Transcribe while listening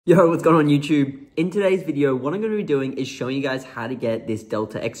Yo, what's going on YouTube? In today's video, what I'm going to be doing is showing you guys how to get this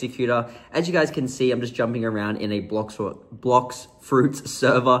Delta Executor. As you guys can see, I'm just jumping around in a Blocks Fruits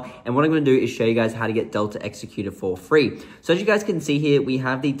server. And what I'm going to do is show you guys how to get Delta Executor for free. So as you guys can see here, we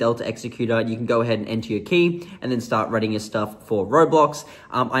have the Delta Executor. You can go ahead and enter your key and then start running your stuff for Roblox.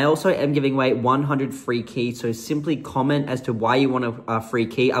 I also am giving away 100 free keys. So simply comment as to why you want a free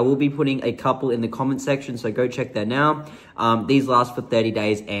key. I will be putting a couple in the comment section. So go check that now. These last for 30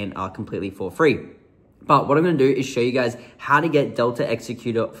 days and are completely for free. But what I'm going to do is show you guys how to get Delta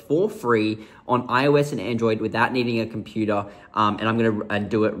Executor for free on iOS and Android without needing a computer. And I'm going to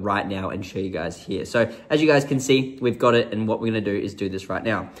do it right now and show you guys here. So as you guys can see, we've got it. And what we're going to do is do this right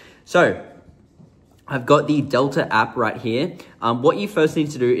now. So I've got the Delta app right here. What you first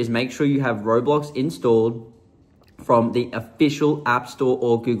need to do is make sure you have Roblox installed from the official App Store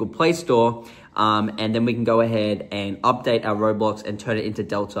or Google Play Store. And then we can go ahead and update our Roblox and turn it into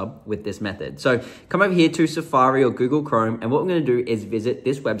Delta with this method. So come over here to Safari or Google Chrome. And what we're going to do is visit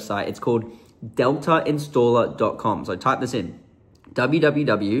this website. It's called deltainstaller.com. So type this in,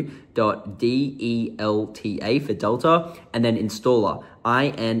 www.delta for Delta, and then installer,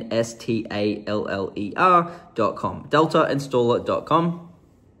 INSTALLER.com, deltainstaller.com.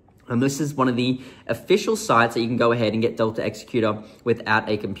 And this is one of the official sites that you can go ahead and get Delta Executor without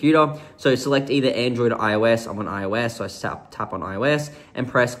a computer. So select either Android or iOS. I'm on iOS, so I tap on iOS and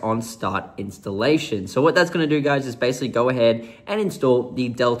press on Start Installation. So what that's going to do, guys, is basically go ahead and install the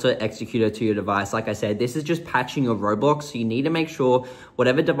Delta Executor to your device. Like I said, this is just patching your Roblox. So you need to make sure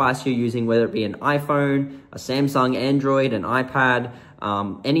whatever device you're using, whether it be an iPhone, a Samsung, Android, an iPad,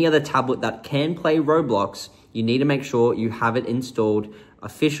 any other tablet that can play Roblox, you need to make sure you have it installed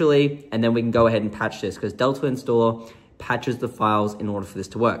officially, and then we can go ahead and patch this because Delta Installer patches the files in order for this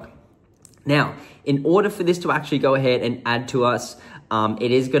to work. Now, in order for this to actually go ahead and add to us,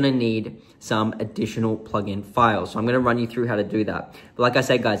 it is going to need some additional plugin files. So I'm going to run you through how to do that. But like I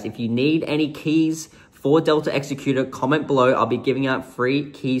said, guys, if you need any keys for Delta Executor, comment below. I'll be giving out free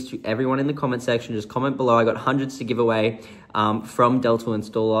keys to everyone in the comment section. Just comment below. I got hundreds to give away from Delta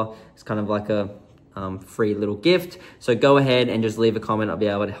Installer. It's kind of like a free little gift. So go ahead and just leave a comment. I'll be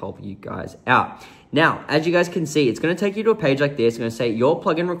able to help you guys out. Now, as you guys can see, it's going to take you to a page like this. It's going to say your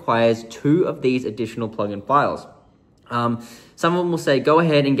plugin requires 2 of these additional plugin files. Some of them will say, go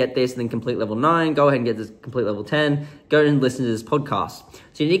ahead and get this and then complete level 9. Go ahead and get this complete level 10. Go and listen to this podcast.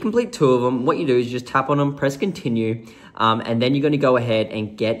 So you need to complete 2 of them. What you do is you just tap on them, press continue, and then you're going to go ahead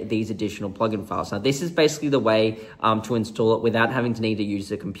and get these additional plugin files. Now, this is basically the way to install it without having to need to use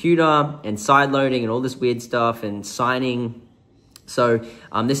the computer and side loading and all this weird stuff and signing. So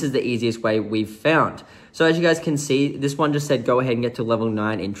this is the easiest way we've found. So as you guys can see, this one just said go ahead and get to level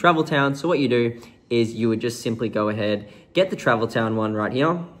 9 in Travel Town. So what you do is you would just simply go ahead, get the Travel Town one right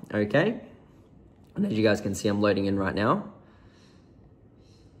here, okay? And as you guys can see, I'm loading in right now.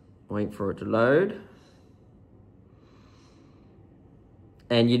 Wait for it to load.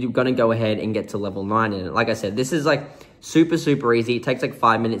 And you're gonna go ahead and get to level 9 in it. Like I said, this is like super easy. It takes like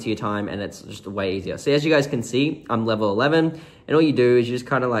 5 minutes of your time and it's just way easier. So as you guys can see, I'm level 11. And all you do is you just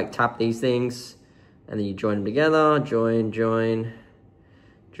kind of like tap these things and then you join them together, join,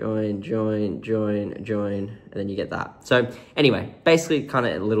 and then you get that. So anyway, basically kind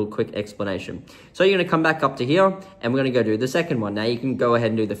of a little quick explanation. So you're going to come back up to here and we're going to go do the second one. Now you can go ahead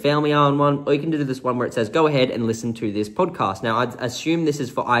and do the Family Island one, or you can do this one where it says, go ahead and listen to this podcast. Now I'd assume this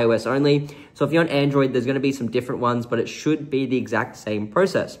is for iOS only. So if you're on Android, there's going to be some different ones, but it should be the exact same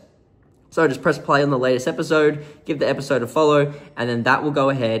process. So just press play on the latest episode, give the episode a follow, and then that will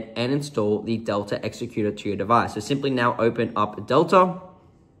go ahead and install the Delta Executor to your device. So simply now open up Delta,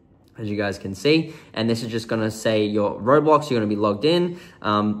 as you guys can see, and this is just going to say your Roblox. You're going to be logged in.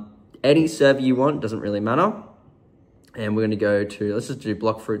 Any server you want, doesn't really matter. And we're going to go to, let's just do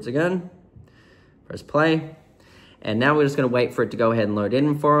Block Fruits again. Press play. And now we're just going to wait for it to go ahead and load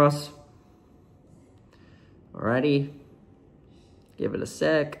in for us. Alrighty. Give it a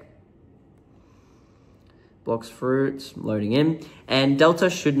sec. Blocks Fruits, loading in, and Delta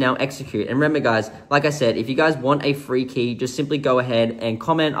should now execute. And remember, guys, like I said, if you guys want a free key, just simply go ahead and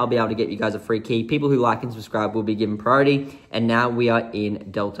comment. I'll be able to get you guys a free key. People who like and subscribe will be given priority. And now we are in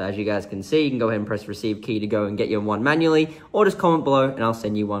Delta. As you guys can see, you can go ahead and press receive key to go and get your one manually, or just comment below and I'll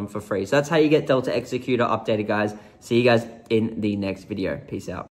send you one for free. So that's how you get Delta Executor updated, guys. See you guys in the next video. Peace out.